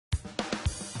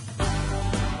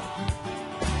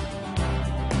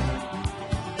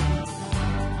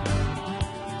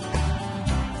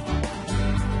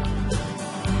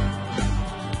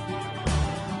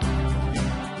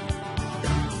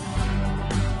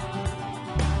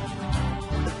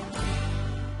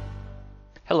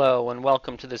Hello and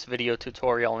welcome to this video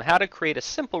tutorial on how to create a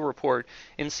simple report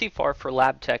in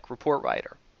CFARforLABTECH Report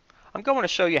Writer. I'm going to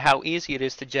show you how easy it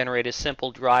is to generate a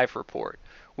simple drive report.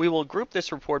 We will group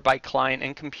this report by client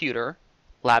and computer,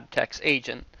 LabTech's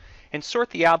agent, and sort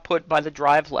the output by the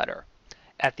drive letter.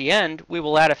 At the end, we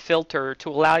will add a filter to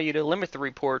allow you to limit the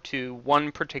report to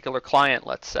one particular client,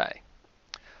 let's say.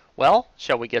 Well,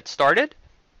 shall we get started?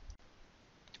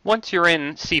 Once you're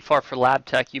in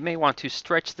CFARforLABTECH, you may want to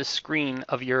stretch the screen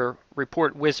of your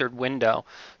report wizard window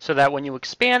so that when you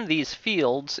expand these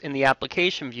fields in the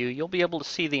application view, you'll be able to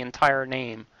see the entire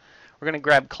name. We're going to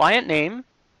grab client name, and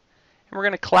we're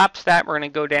going to collapse that. We're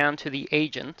going to go down to the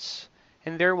agents,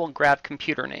 and there we'll grab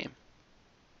computer name.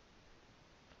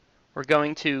 We're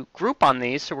going to group on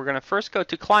these, so we're going to first go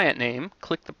to client name,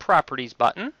 click the properties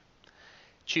button,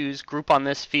 choose group on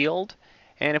this field.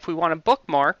 And if we want to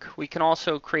bookmark, we can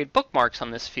also create bookmarks on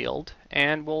this field,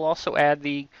 and we'll also add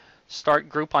the start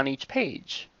group on each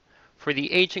page. For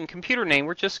the agent computer name,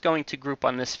 we're just going to group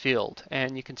on this field,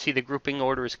 and you can see the grouping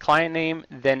order is client name,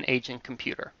 then agent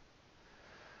computer.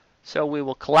 So we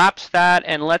will collapse that,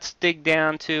 and let's dig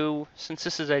down to, since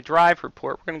this is a drive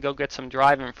report, we're going to go get some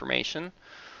drive information.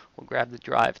 We'll grab the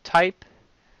drive type.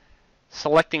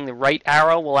 Selecting the right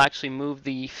arrow will actually move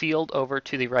the field over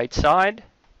to the right side.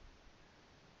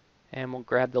 And we'll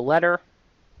grab the letter,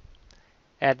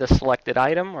 add the selected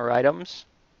item or items.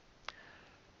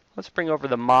 Let's bring over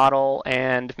the model,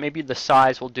 and maybe the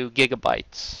size we'll do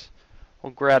gigabytes.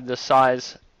 We'll grab the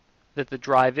size that the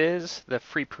drive is, the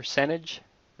free percentage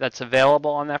that's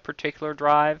available on that particular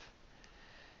drive,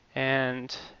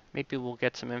 and maybe we'll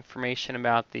get some information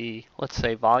about the, let's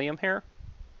say, volume here.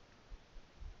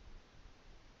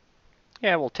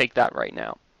 Yeah, we'll take that right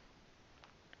now.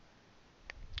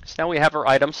 So now we have our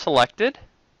item selected,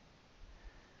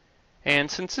 and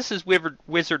since this is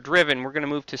wizard driven, we're going to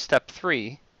move to step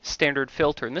 3, standard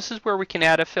filter, and this is where we can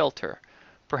add a filter,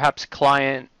 perhaps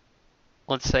client,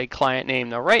 let's say client name.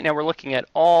 Now right now we're looking at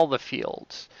all the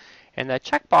fields, and that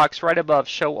checkbox right above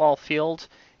show all fields,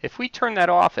 if we turn that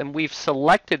off and we've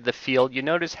selected the field, you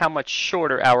notice how much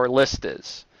shorter our list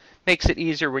is. Makes it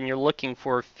easier when you're looking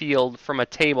for a field from a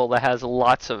table that has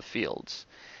lots of fields.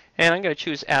 And I'm going to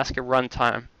choose ask a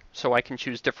runtime so I can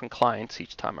choose different clients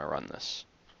each time I run this.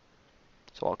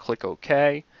 So I'll click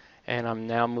OK, and I'm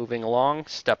now moving along.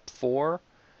 Step 4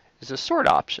 is a sort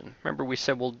option. Remember we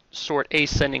said we'll sort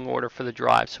ascending order for the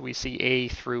drive, so we see A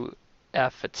through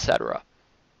F, etc.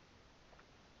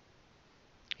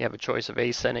 You have a choice of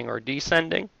ascending or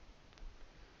descending.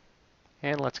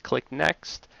 And let's click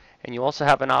Next. And you also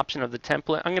have an option of the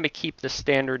template. I'm going to keep the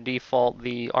standard default,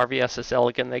 the RVSS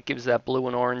Elegant, that gives that blue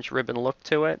and orange ribbon look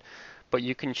to it. But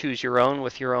you can choose your own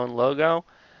with your own logo.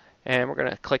 And we're going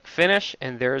to click Finish,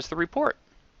 and there's the report.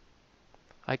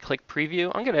 I click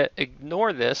Preview. I'm going to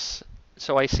ignore this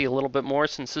so I see a little bit more,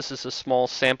 since this is a small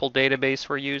sample database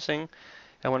we're using.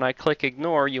 And when I click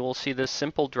Ignore, you will see this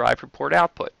simple drive report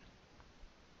output.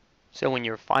 So in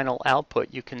your final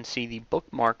output, you can see the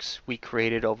bookmarks we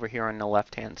created over here on the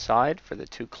left-hand side for the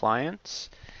 2 clients.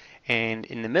 And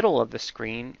in the middle of the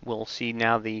screen, we'll see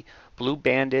now the blue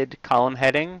banded column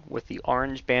heading with the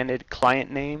orange banded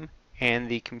client name and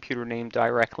the computer name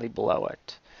directly below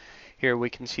it. Here we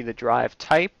can see the drive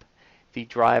type, the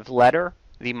drive letter,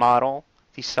 the model,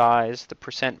 the size, the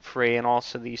percent free, and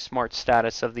also the smart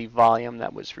status of the volume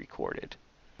that was recorded.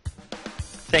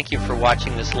 Thank you for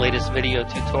watching this latest video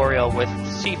tutorial with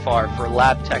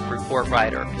CFARforLABTECH Report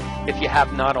Writer. If you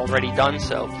have not already done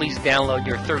so, please download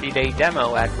your 30-day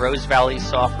demo at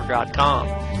rosevalleysoftware.com.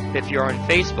 If you're on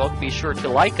Facebook, be sure to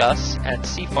like us at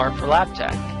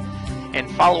CFARforLABTECH. And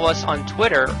follow us on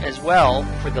Twitter as well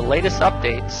for the latest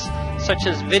updates, such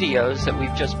as videos that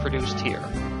we've just produced here.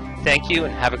 Thank you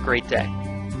and have a great day.